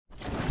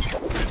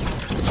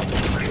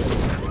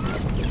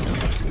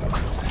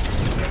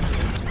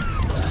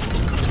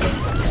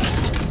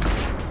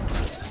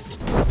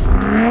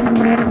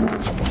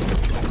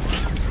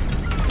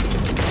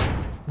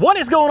What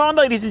is going on,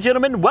 ladies and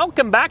gentlemen?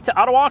 Welcome back to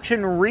Auto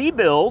Auction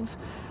Rebuilds.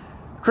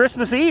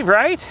 Christmas Eve,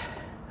 right?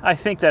 I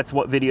think that's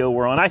what video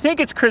we're on. I think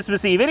it's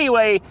Christmas Eve.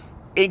 Anyway,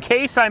 in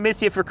case I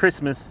miss you for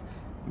Christmas,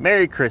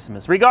 Merry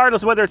Christmas.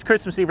 Regardless of whether it's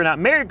Christmas Eve or not,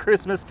 Merry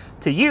Christmas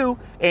to you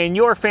and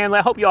your family.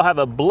 I hope you all have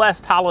a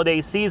blessed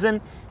holiday season.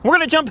 We're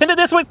going to jump into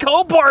this with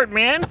Copart,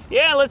 man.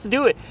 Yeah, let's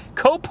do it.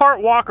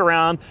 Copart walk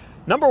around.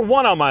 Number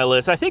one on my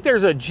list. I think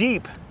there's a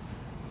Jeep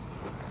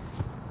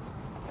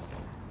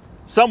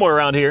somewhere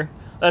around here.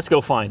 Let's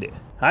go find it.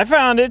 I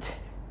found it.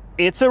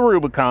 It's a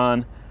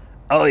Rubicon.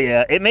 Oh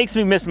yeah, it makes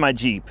me miss my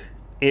Jeep.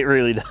 It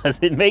really does.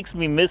 It makes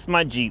me miss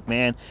my Jeep,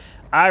 man.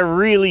 I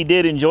really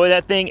did enjoy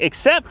that thing,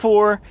 except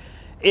for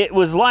it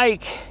was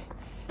like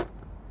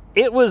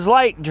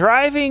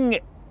driving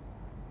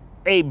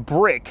a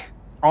brick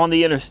on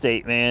the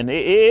interstate, man.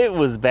 It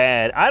was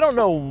bad. I don't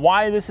know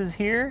why this is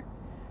here.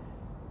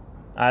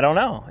 I don't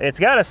know. It's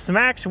got a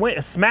smashed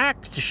windshield.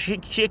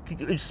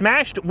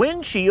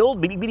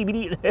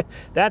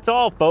 That's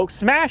all, folks.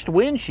 Smashed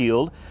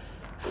windshield.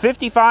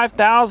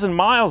 55,000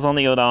 miles on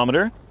the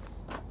odometer.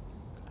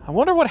 I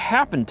wonder what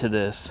happened to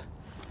this.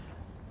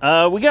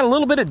 We got a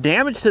little bit of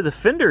damage to the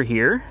fender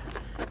here.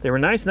 They were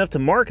nice enough to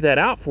mark that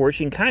out for us.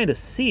 You can kind of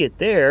see it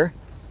there.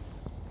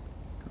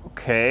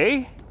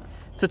 Okay.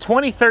 It's a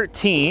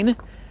 2013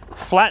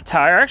 flat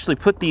tire. I actually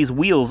put these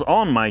wheels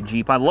on my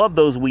Jeep. I love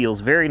those wheels.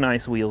 Very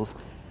nice wheels.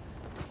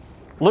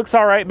 Looks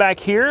all right back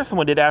here.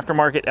 Someone did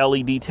aftermarket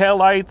LED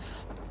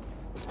taillights.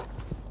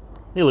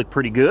 They look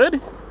pretty good.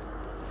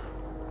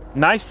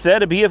 Nice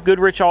set of BF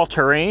Goodrich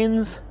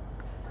all-terrains.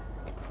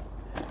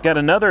 Got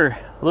another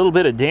little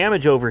bit of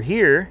damage over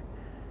here.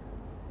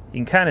 You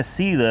can kind of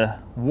see the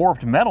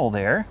warped metal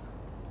there.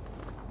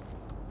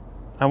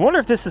 I wonder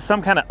if this is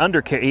some kind of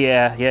undercarriage.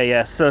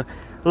 Yeah. So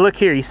look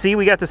here. You see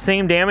we got the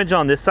same damage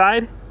on this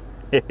side?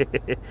 You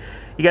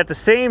got the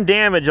same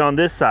damage on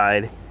this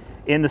side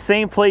in the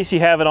same place you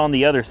have it on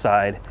the other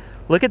side.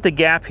 Look at the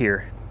gap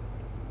here.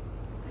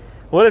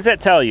 What does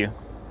that tell you?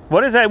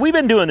 What is that? We've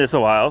been doing this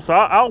a while, so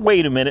I'll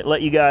wait a minute.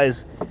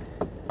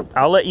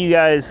 I'll let you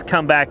guys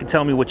come back and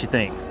tell me what you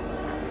think.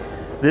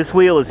 This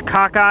wheel is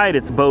cockeyed,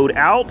 it's bowed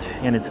out,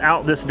 and it's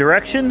out this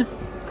direction.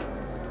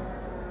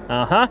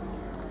 Uh-huh.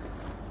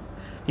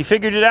 You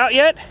figured it out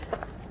yet?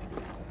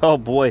 Oh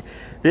boy,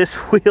 this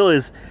wheel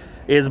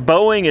is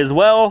bowing as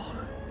well.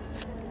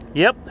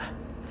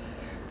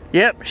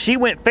 Yep, she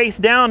went face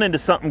down into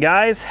something,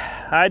 guys.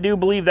 I do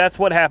believe that's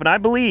what happened. I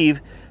believe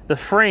the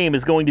frame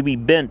is going to be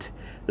bent.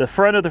 The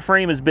front of the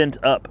frame is bent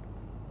up.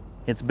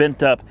 It's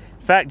bent up.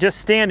 In fact, just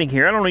standing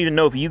here, I don't even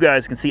know if you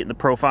guys can see it in the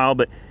profile,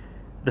 but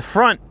the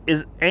front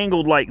is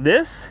angled like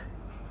this.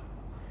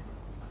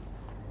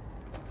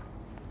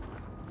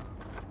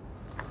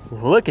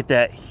 Look at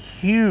that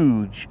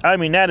huge. I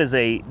mean, that's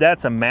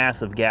a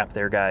massive gap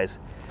there, guys.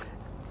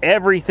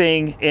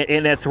 Everything,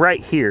 and that's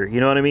right here, you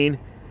know what I mean?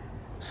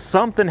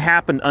 Something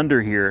happened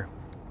under here.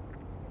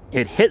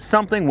 It hit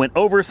something, went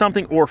over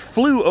something, or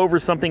flew over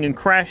something and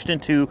crashed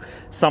into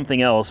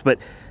something else. But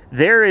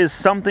there is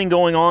something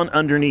going on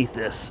underneath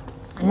this.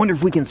 I wonder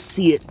if we can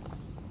see it.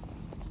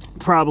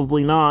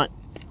 Probably not.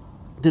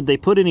 Did they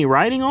put any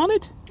writing on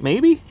it?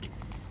 Maybe?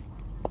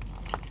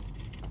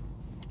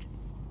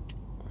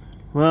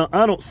 Well,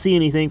 I don't see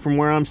anything from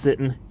where I'm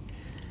sitting.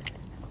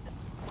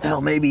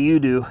 Hell, maybe you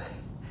do.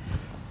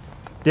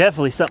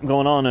 Definitely something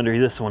going on under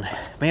this one.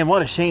 Man,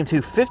 what a shame,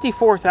 too.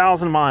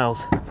 54,000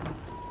 miles.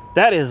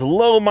 That is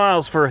low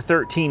miles for a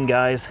 13,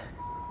 guys.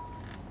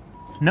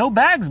 No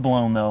bags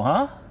blown, though,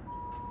 huh?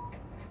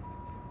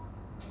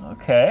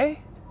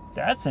 Okay.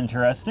 That's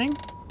interesting.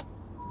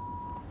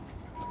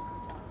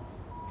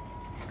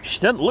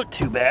 She doesn't look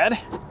too bad.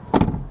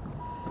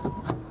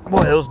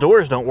 Boy, those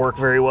doors don't work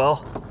very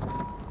well.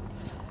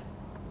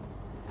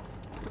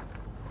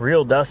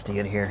 Real dusty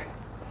in here.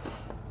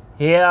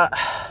 Yeah,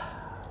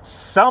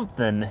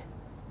 something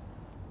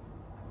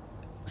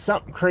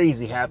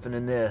crazy happened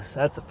in this.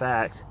 That's a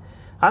fact.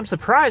 I'm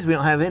surprised we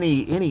don't have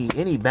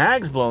any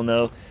bags blown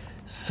though.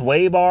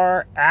 Sway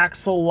bar,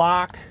 axle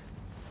lock.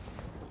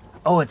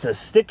 Oh, it's a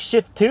stick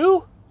shift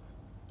too?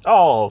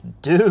 Oh,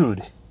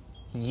 dude.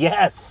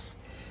 Yes.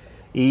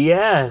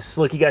 Yes.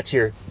 Look, you got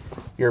your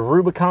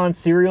Rubicon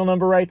serial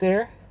number right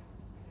there.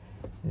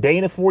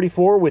 Dana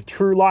 44 with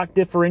true lock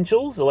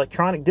differentials,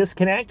 electronic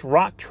disconnect,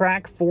 rock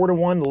track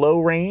 4-to-1 low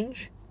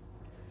range.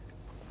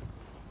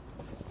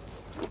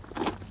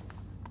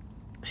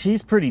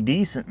 She's pretty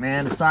decent,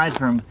 man, aside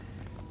from,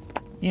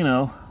 you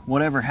know,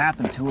 whatever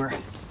happened to her.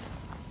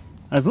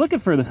 I was looking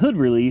for the hood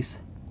release.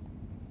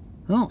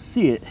 I don't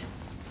see it.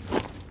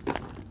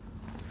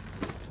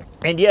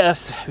 And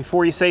yes,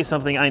 before you say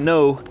something, I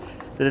know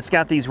that it's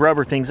got these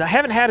rubber things. I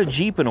haven't had a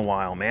Jeep in a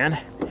while,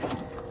 man.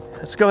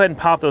 Let's go ahead and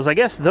pop those. I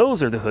guess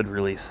those are the hood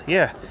release.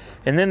 Yeah.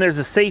 And then there's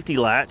a safety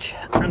latch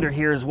under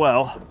here as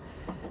well.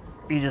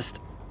 You just...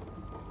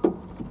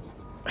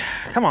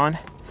 Come on.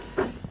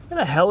 Where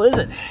the hell is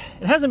it?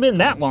 It hasn't been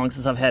that long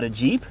since I've had a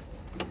Jeep.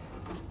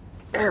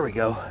 There we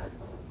go.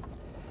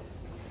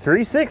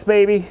 3.6,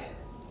 baby.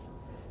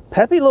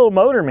 Peppy little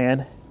motor,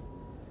 man.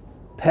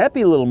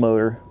 peppy little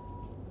motor.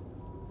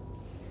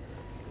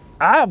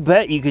 I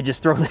bet you could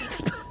just throw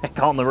this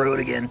back on the road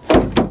again.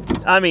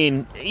 I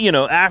mean, you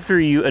know, after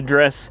you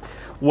address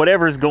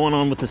whatever's going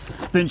on with the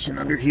suspension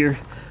under here.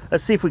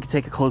 Let's see if we can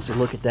take a closer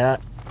look at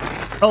that.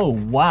 Oh,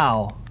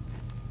 wow.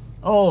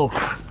 Oh.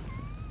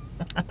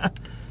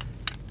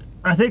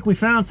 I think we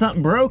found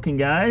something broken,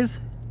 guys.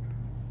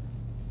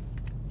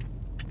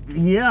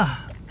 Yeah,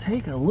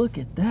 take a look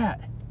at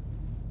that.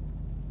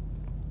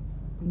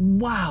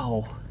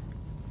 Wow.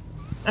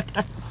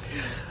 I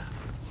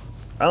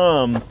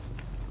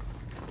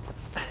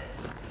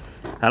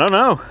don't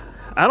know.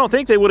 I don't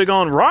think they would have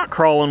gone rock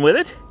crawling with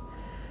it.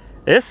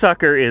 This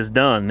sucker is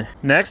done.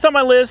 Next on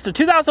my list, a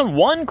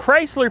 2001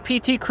 Chrysler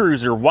PT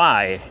Cruiser.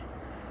 Why?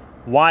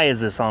 Why is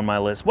this on my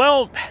list?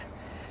 Well,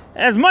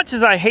 as much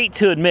as I hate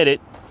to admit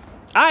it,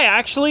 I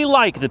actually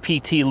like the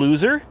PT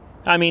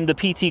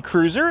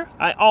Cruiser.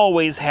 I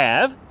always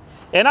have.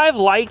 And I've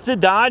liked the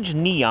Dodge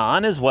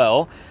Neon as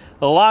well.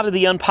 A lot of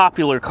the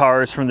unpopular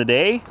cars from the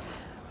day,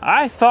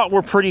 I thought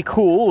were pretty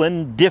cool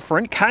and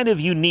different, kind of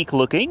unique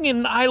looking,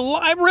 and I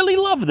really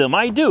love them,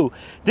 I do.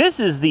 This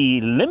is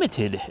the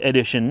limited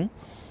edition,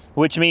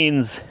 which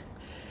means,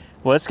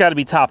 well, it's got to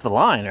be top of the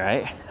line,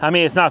 right? I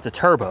mean, it's not the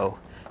turbo.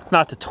 It's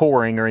not the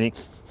touring or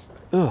anything.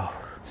 Ugh.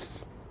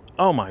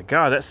 Oh my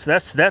God,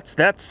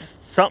 that's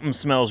something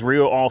smells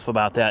real off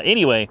about that.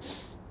 Anyway,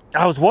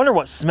 I was wondering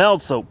what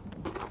smelled so...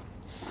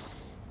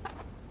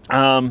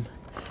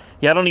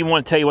 Yeah, I don't even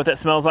want to tell you what that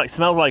smells like. It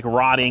smells like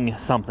rotting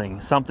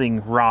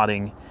something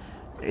rotting.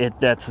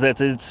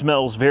 It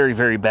smells very,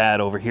 very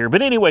bad over here.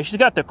 But anyway, she's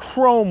got the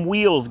chrome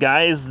wheels,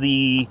 guys.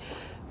 The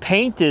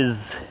paint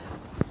is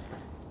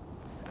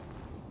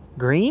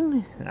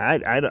green?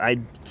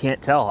 I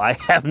can't tell. I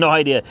have no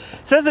idea. It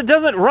says it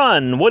doesn't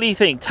run. What do you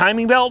think?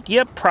 Timing belt?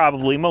 Yep,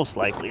 probably. Most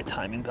likely a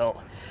timing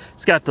belt.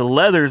 It's got the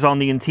leathers on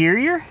the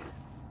interior.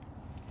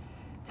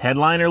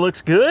 Headliner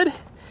looks good.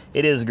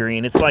 It is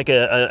green. It's like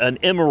an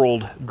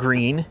emerald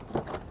green.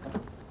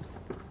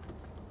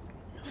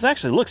 This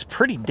actually looks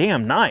pretty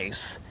damn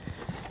nice.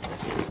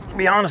 To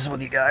be honest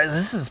with you guys,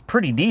 this is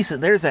pretty decent.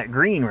 There's that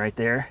green right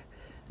there.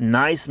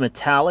 Nice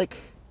metallic.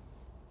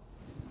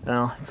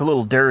 Well, it's a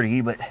little dirty,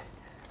 but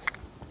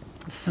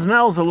it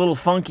smells a little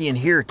funky in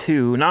here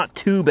too. Not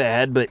too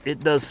bad, but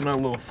it does smell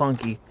a little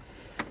funky.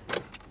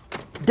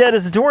 Dead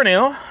as a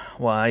doornail.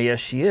 Why, yes,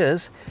 she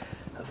is.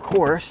 Of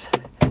course.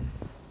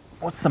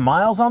 What's the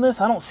miles on this?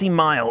 I don't see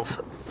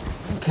miles.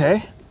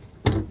 Okay.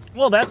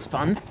 Well, that's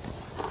fun.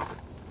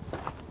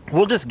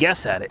 We'll just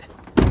guess at it.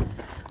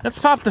 Let's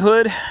pop the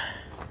hood.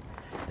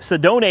 It's a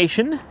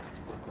donation.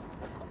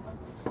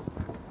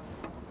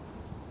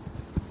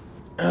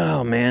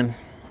 Oh, man.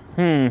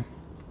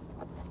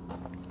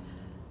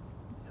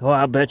 Well,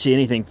 I'll bet you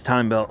anything's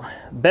time belt.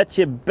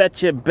 Betcha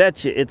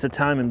it's a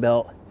timing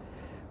belt.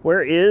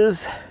 Where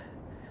is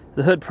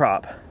the hood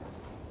prop?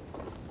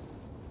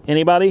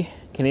 Anybody?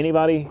 Can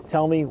anybody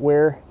tell me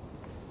where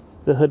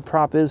the hood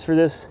prop is for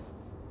this?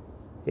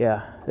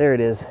 Yeah, there it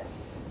is.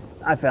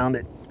 I found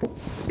it.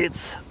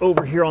 It's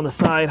over here on the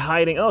side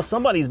hiding. Oh,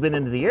 somebody's been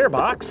into the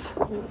airbox.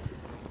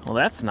 Well,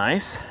 that's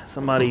nice.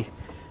 Somebody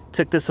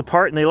took this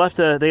apart and they left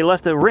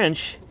a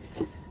wrench.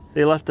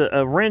 They left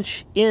a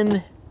wrench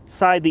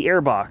inside the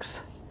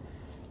airbox.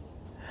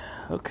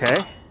 Okay,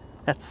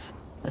 that's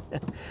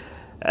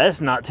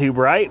not too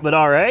bright, but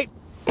all right.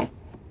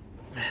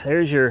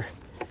 There's your...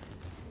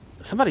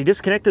 Somebody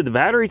disconnected the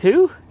battery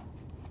too?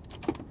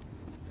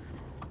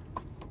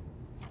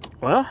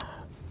 Well,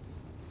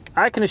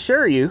 I can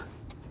assure you,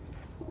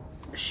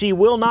 she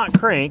will not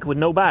crank with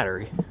no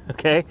battery,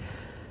 okay?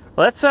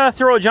 Let's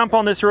throw a jump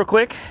on this real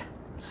quick,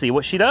 see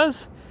what she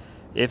does,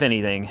 if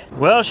anything.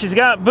 Well, she's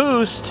got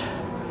boost.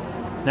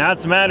 Now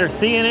it's a matter of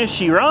seeing if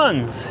she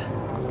runs.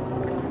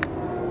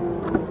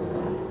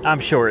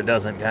 I'm sure it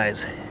doesn't,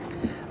 guys.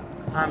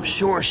 I'm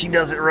sure she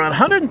doesn't run.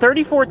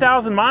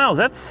 134,000 miles,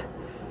 that's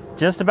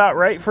just about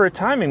right for a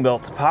timing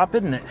belt to pop,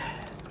 isn't it?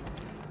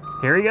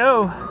 Here we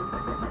go.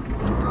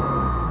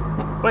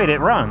 Wait, it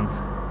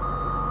runs.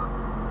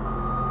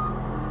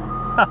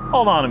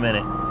 Hold on a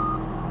minute.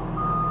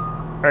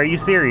 Are you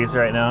serious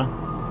right now?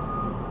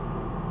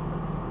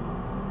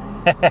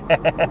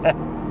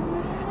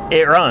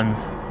 It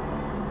runs.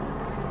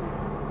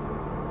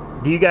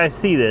 Do you guys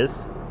see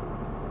this?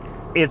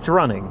 It's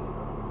running.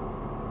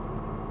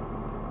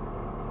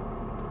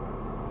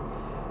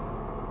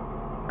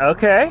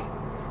 Okay.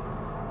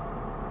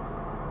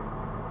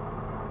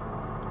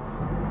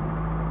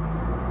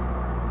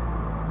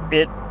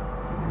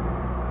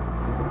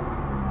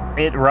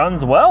 It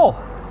runs well.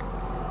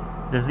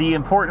 Does the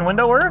important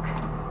window work?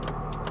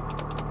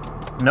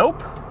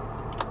 Nope.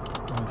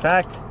 In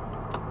fact,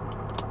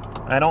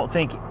 I don't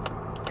think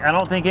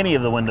any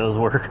of the windows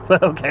work,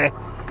 but okay.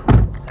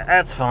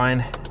 That's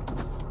fine.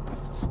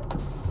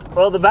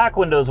 Well, the back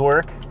windows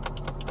work.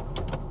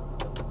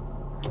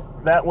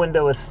 That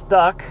window is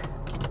stuck.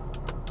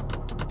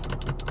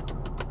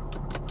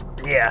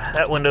 Yeah,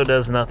 that window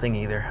does nothing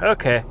either.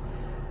 Okay.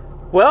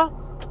 Well,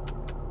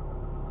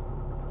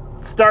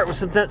 start with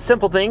some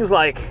simple things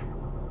like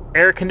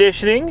air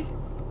conditioning,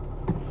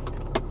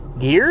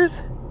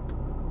 gears,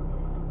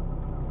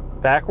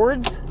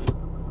 backwards,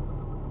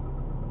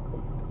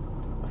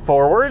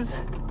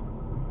 forwards.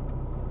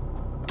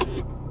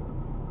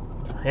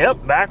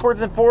 Yep,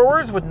 backwards and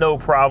forwards with no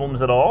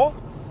problems at all.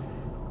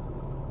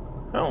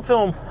 I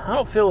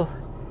don't feel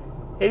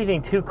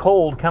anything too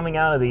cold coming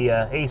out of the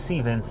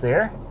AC vents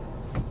there.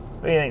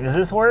 What do you think? Does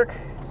this work?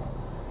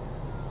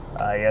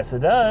 Yes, it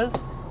does.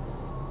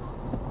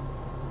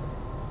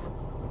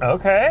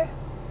 Okay.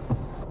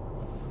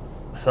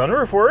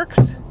 Sunroof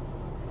works.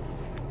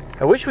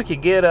 I wish we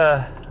could get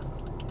the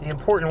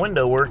important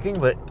window working,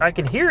 but I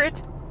can hear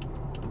it.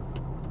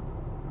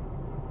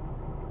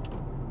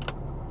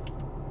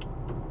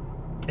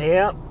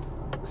 Yeah.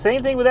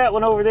 Same thing with that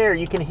one over there.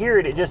 You can hear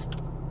it.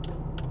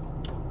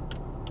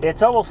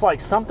 It's almost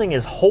like something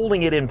is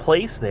holding it in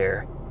place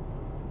there.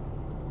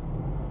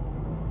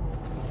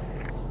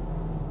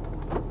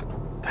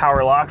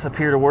 Power locks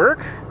appear to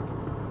work.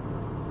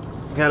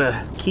 Got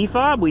a key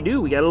fob? We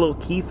do. We got a little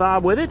key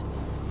fob with it.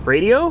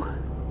 Radio.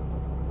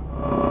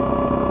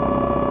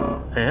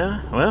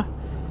 Yeah, well,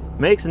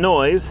 makes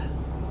noise.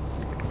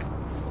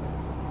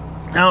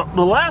 Now,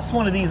 the last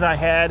one of these I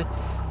had,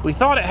 we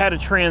thought it had a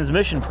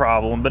transmission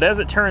problem, but as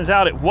it turns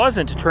out, it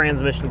wasn't a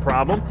transmission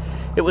problem.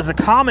 It was a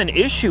common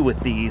issue with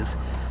these.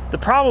 The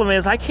problem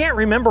is I can't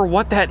remember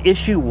what that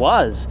issue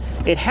was.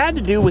 It had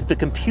to do with the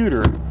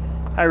computer.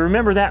 I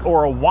remember that,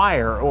 or a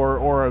wire,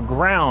 or a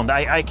ground.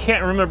 I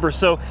can't remember.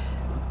 So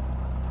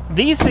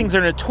these things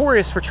are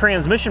notorious for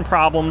transmission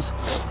problems.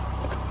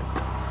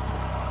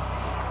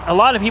 A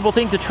lot of people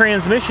think the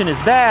transmission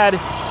is bad,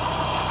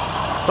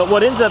 but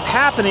what ends up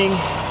happening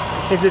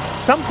is it's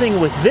something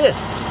with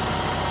this.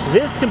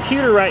 This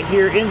computer right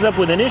here ends up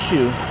with an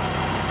issue.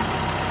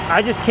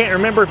 I just can't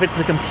remember if it's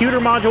the computer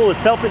module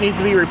itself that needs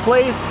to be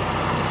replaced,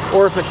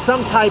 or if it's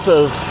some type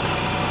of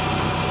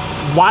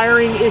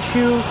wiring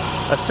issue.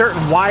 A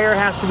certain wire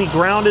has to be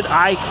grounded.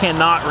 I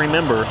cannot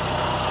remember.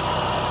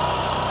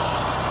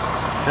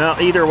 Well,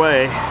 either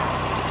way,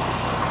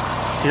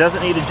 she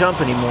doesn't need to jump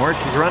anymore.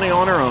 She's running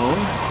on her own.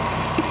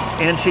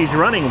 And she's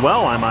running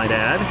well, I might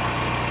add.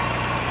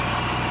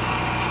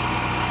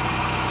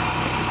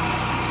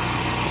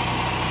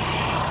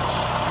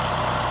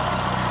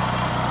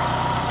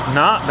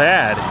 Not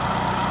bad.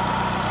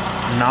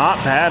 Not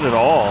bad at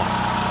all.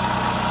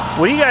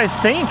 What do you guys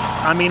think?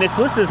 I mean, it's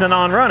listed as a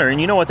non-runner,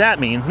 and you know what that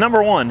means.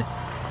 Number one,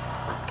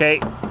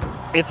 okay,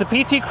 it's a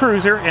PT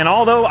Cruiser, and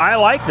although I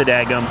like the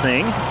daggum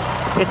thing,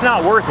 it's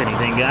not worth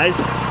anything, guys.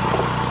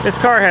 This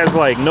car has,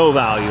 like, no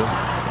value.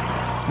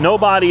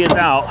 Nobody is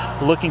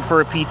out looking for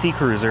a PT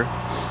Cruiser.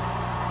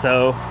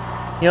 So,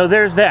 you know,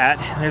 there's that.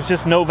 There's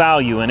just no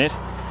value in it.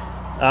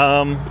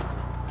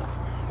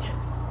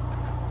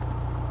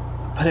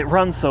 But it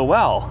runs so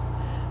well.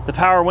 The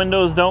power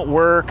windows don't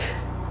work.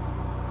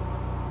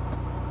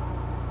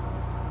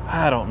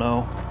 I don't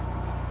know.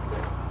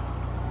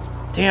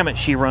 Damn it,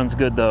 she runs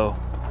good though.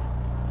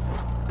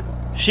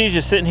 She's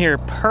just sitting here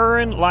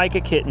purring like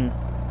a kitten.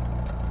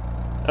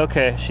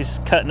 Okay, she's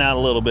cutting out a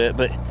little bit,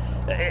 but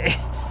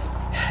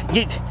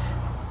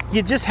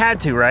you just had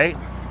to, right?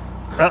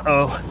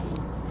 Uh-oh.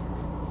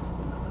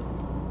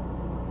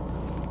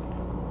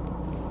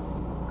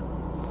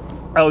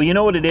 Oh, you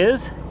know what it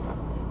is?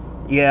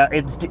 Yeah,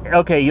 it's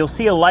okay. You'll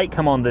see a light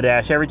come on the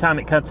dash every time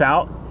it cuts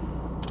out.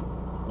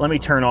 Let me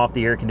turn off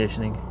the air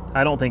conditioning.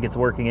 I don't think it's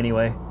working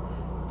anyway.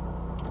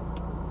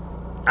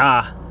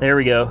 Ah, there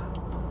we go.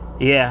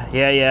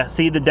 Yeah.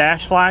 See the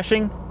dash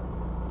flashing?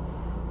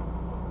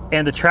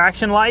 And the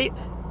traction light?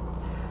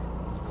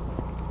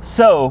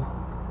 So,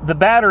 the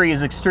battery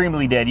is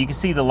extremely dead. You can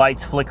see the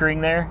lights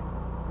flickering there.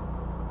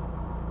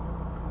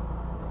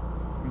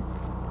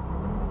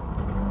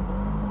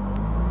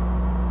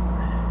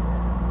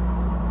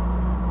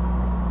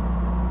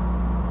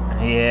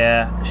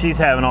 Yeah, she's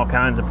having all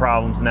kinds of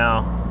problems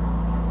now.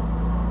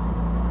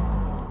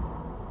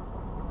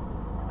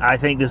 I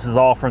think this is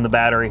all from the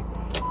battery.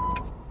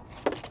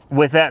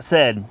 With that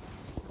said,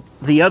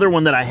 the other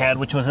one that I had,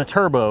 which was a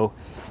turbo,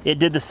 it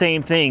did the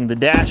same thing. The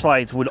dash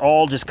lights would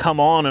all just come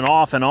on and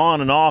off and on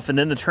and off, and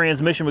then the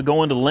transmission would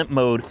go into limp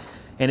mode,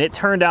 and it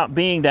turned out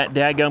being that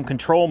daggum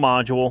control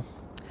module.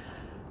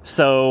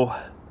 So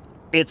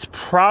it's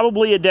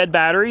probably a dead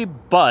battery,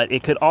 but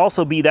it could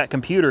also be that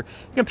computer.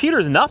 The computer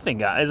is nothing,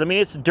 guys. I mean,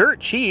 it's dirt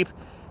cheap.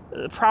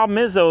 The problem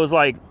is, though, is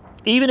like,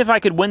 even if I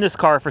could win this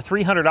car for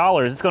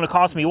 $300, it's going to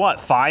cost me, what,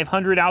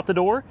 $500 out the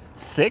door?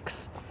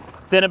 $600?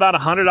 Then about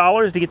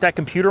 $100 to get that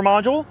computer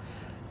module?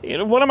 You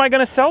know, what am I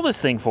going to sell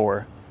this thing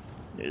for?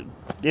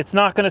 It's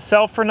not going to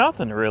sell for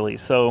nothing, really.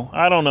 So,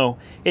 I don't know.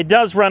 It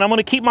does run. I'm going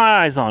to keep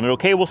my eyes on it,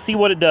 okay? We'll see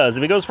what it does.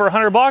 If it goes for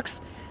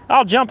 $100,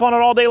 I'll jump on it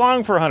all day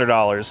long for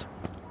 $100.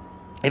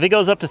 If it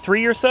goes up to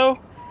 $300 or so,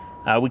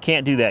 we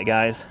can't do that,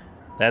 guys.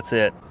 That's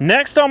it.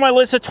 Next on my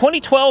list, a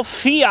 2012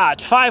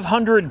 Fiat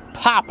 500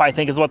 Pop, I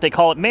think is what they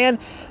call it. Man,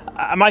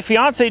 my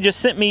fiance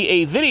just sent me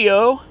a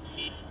video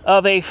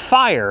of a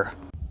fire.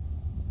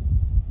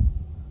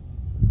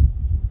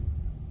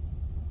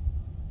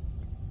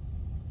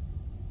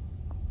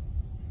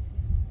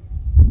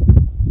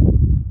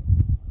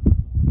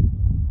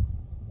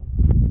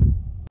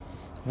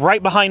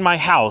 right behind my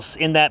house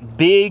in that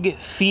big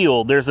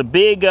field. There's a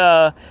big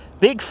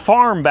big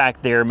farm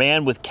back there,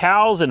 man, with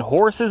cows and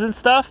horses and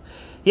stuff.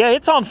 Yeah,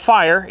 it's on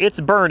fire, it's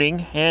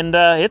burning, and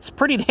it's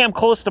pretty damn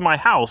close to my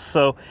house.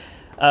 So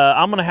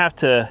I'm gonna have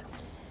to,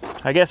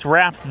 I guess,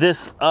 wrap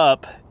this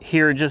up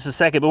here in just a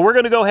second. But we're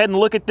gonna go ahead and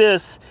look at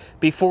this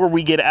before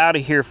we get out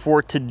of here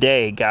for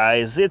today,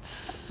 guys.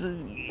 It's,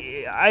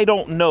 I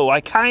don't know,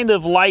 I kind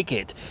of like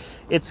it.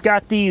 It's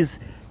got these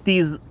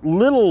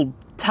little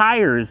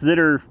tires that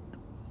are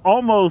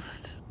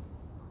almost,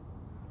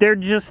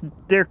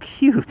 they're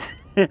cute.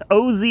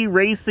 OZ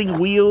Racing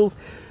wheels.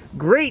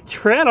 Great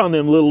tread on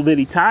them little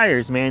bitty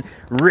tires, man.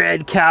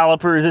 Red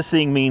calipers. This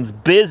thing means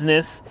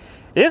business.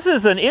 This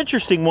is an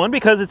interesting one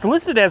because it's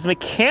listed as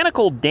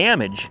mechanical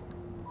damage.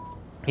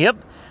 Yep,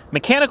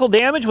 mechanical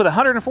damage with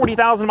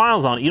 140,000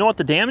 miles on it. You know what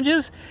the damage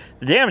is?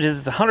 The damage is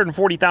it's a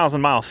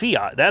 140,000 mile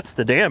Fiat. That's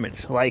the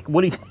damage. Like,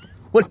 what do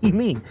you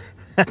mean?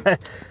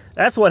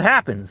 That's what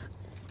happens.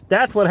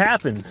 That's what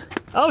happens.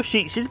 Oh,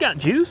 she's got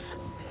juice?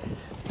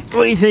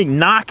 What do you think?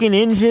 Knocking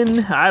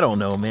engine? I don't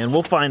know, man.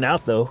 We'll find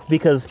out though,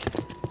 because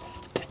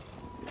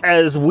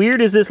as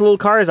weird as this little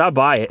car is, I'll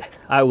buy it.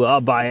 I will. I'll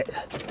buy it.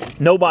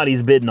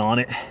 Nobody's bidding on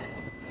it.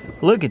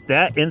 Look at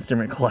that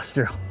instrument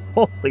cluster.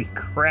 Holy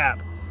crap.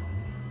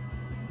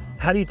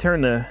 How do I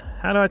turn the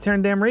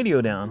damn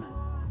radio down?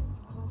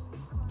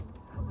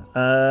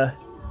 I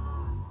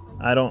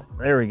don't,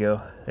 there we go.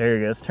 There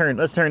we go.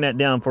 Let's turn that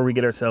down before we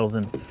get ourselves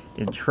in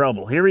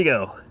trouble. Here we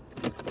go.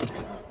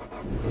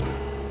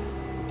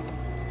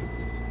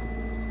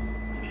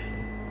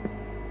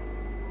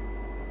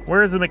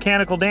 Where's the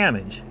mechanical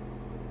damage?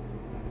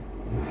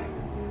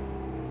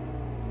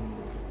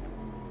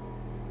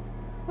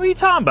 What are you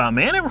talking about,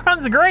 man? It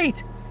runs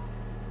great.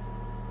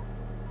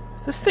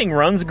 This thing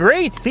runs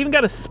great. It's even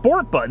got a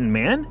sport button,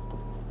 man.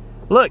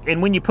 Look,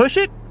 and when you push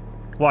it,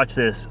 watch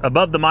this.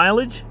 Above the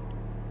mileage.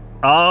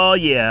 Oh,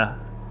 yeah.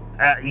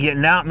 Yeah,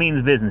 now it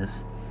means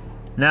business.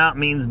 Now it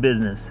means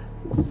business.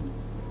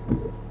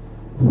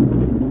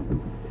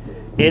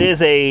 It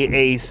is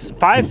a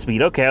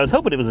 5-speed. Okay, I was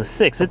hoping it was a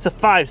 6. It's a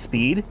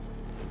 5-speed.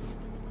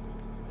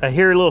 I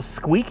hear a little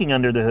squeaking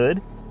under the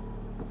hood.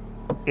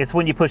 It's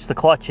when you push the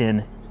clutch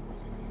in.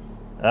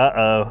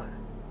 Uh-oh.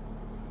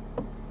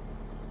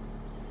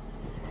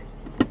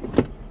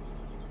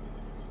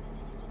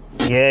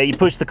 Yeah, you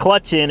push the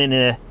clutch in and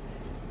it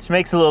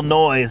makes a little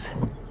noise.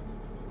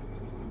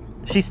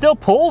 She still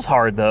pulls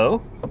hard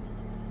though.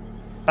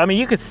 I mean,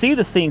 you could see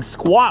the thing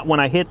squat when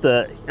I hit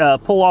the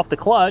pull off the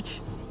clutch.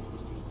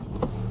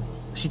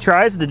 She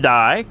tries to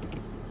die.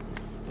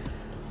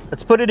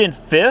 Let's put it in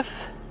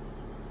 5th.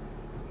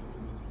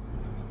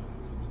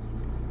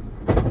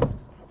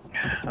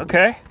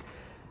 Okay.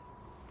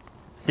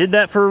 Did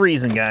that for a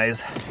reason,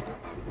 guys.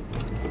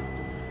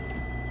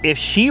 If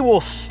she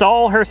will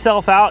stall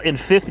herself out in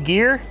 5th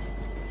gear,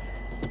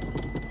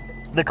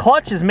 the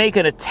clutch is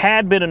making a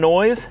tad bit of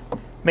noise.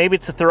 Maybe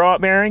it's a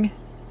throwout bearing.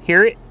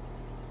 Hear it?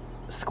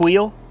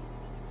 Squeal.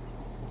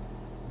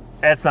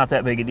 That's not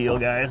that big a deal,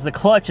 guys. The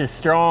clutch is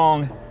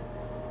strong.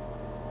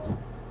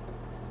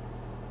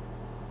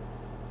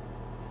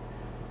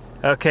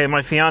 Okay,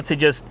 my fiance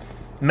just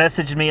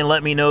messaged me and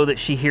let me know that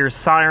she hears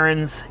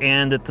sirens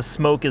and that the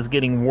smoke is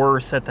getting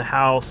worse at the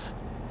house.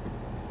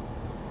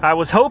 I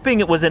was hoping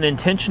it was an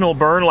intentional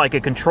burn, like a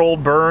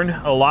controlled burn.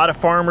 A lot of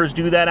farmers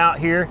do that out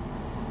here.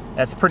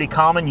 That's pretty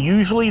common.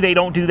 Usually they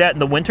don't do that in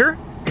the winter.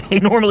 They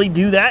normally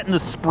do that in the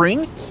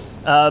spring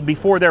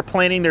before they're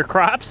planting their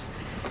crops.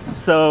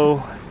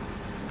 So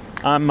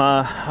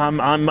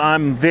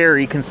I'm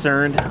very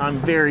concerned. I'm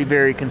very,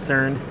 very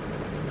concerned.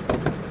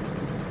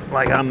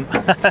 Like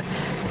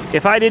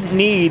if I didn't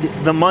need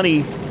the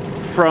money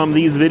from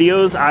these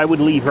videos, I would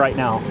leave right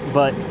now.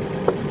 But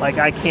like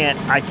I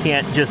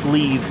can't just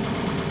leave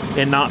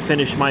and not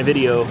finish my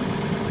video.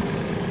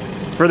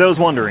 For those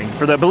wondering,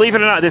 believe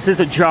it or not, this is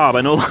a job.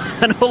 I know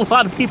a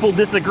lot of people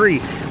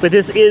disagree, but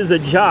this is a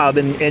job,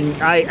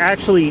 and I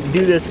actually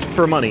do this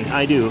for money.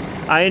 I do.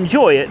 I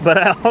enjoy it, but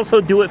I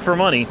also do it for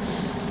money.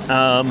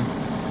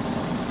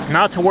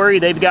 Not to worry,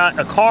 they've got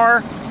a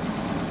car.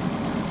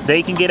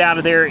 They can get out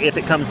of there if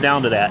it comes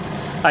down to that.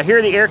 I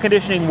hear the air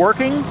conditioning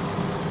working.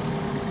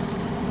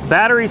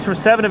 Batteries from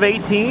 7 of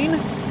 18.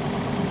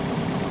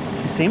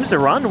 She seems to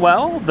run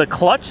well. The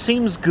clutch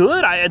seems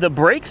good. The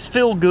brakes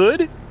feel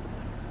good.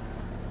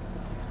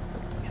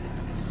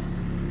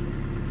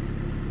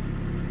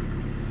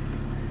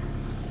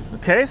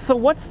 Okay, so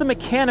what's the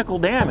mechanical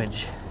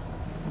damage?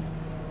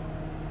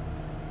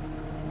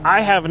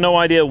 I have no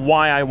idea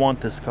why I want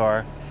this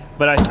car,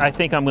 but I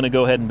think I'm going to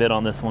go ahead and bid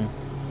on this one.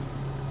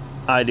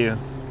 I do.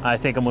 I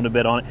think I'm going to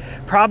bid on it.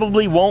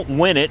 Probably won't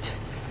win it,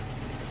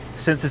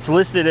 since it's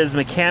listed as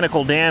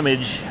mechanical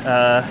damage.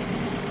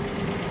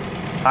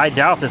 I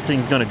doubt this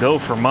thing's going to go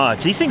for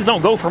much. These things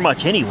don't go for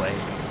much anyway.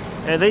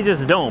 They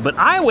just don't, but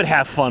I would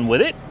have fun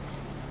with it.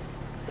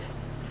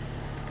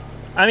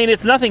 I mean,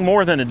 it's nothing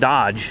more than a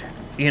Dodge.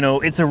 You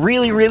know, it's a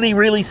really, really,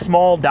 really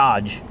small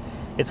Dodge.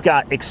 It's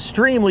got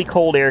extremely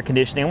cold air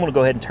conditioning. I'm going to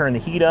go ahead and turn the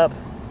heat up.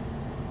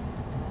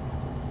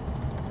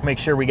 Make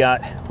sure we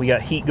got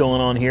heat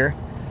going on here.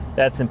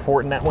 That's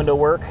important, that window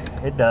work.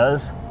 It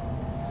does.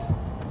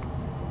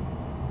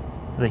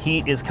 The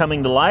heat is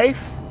coming to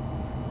life.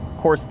 Of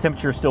course, the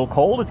temperature is still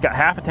cold. It's got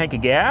half a tank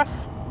of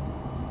gas.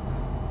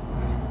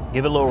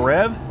 Give it a little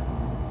rev.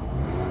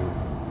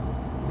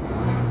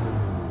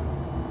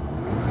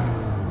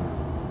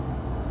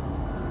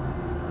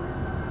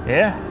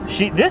 Yeah,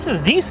 this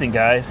is decent,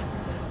 guys.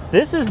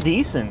 This is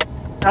decent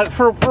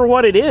for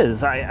what it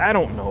is. I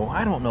don't know.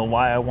 I don't know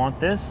why I want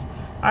this.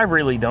 I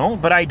really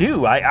don't, but I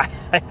do. I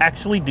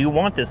actually do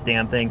want this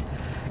damn thing.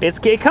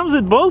 It comes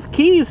with both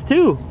keys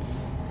too.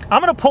 I'm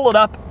gonna pull it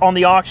up on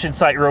the auction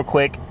site real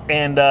quick,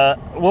 and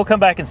we'll come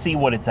back and see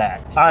what it's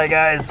at. All right,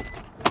 guys.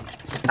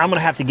 I'm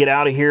gonna have to get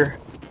out of here.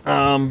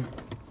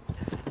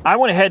 I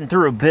went ahead and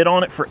threw a bid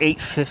on it for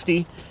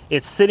 $850.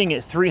 It's sitting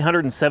at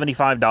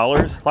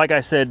 $375. Like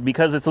I said,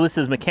 because it's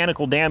listed as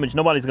mechanical damage,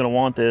 nobody's gonna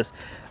want this.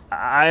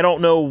 I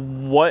don't know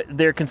what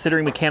they're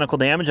considering mechanical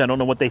damage. I don't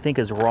know what they think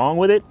is wrong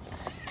with it.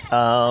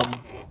 And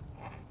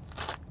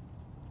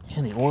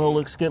the oil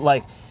looks good.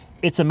 Like,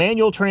 it's a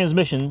manual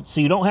transmission,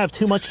 so you don't have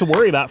too much to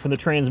worry about from the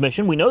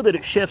transmission. We know that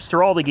it shifts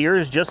through all the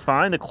gears just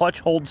fine. The clutch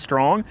holds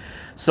strong,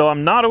 so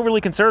I'm not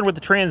overly concerned with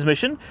the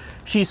transmission.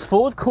 She's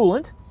full of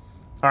coolant.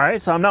 All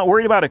right, so I'm not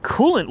worried about a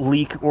coolant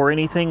leak or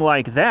anything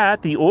like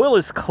that. The oil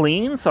is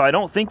clean, so I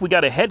don't think we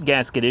got a head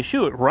gasket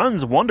issue. It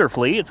runs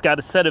wonderfully. It's got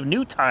a set of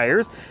new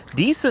tires,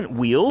 decent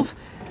wheels.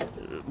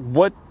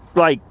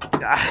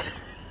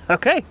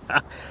 Okay,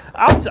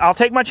 I'll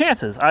take my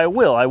chances. I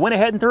will. I went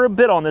ahead and threw a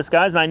bid on this,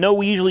 guys, and I know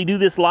we usually do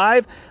this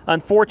live.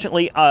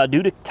 Unfortunately,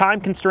 due to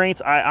time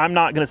constraints, I'm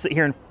not going to sit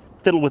here and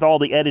fiddle with all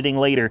the editing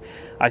later.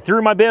 I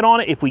threw my bid on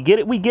it. If we get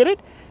it, we get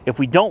it. If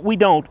we don't, we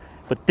don't.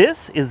 But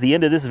this is the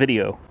end of this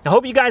video. I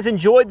hope you guys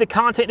enjoyed the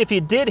content. If you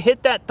did,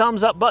 hit that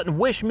thumbs up button.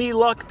 Wish me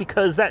luck,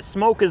 because that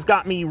smoke has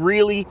got me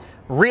really,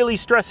 really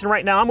stressing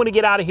right now. I'm going to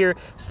get out of here.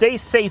 Stay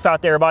safe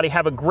out there, everybody.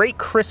 Have a great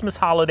Christmas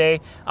holiday.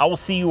 I will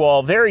see you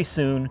all very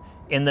soon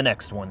in the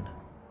next one.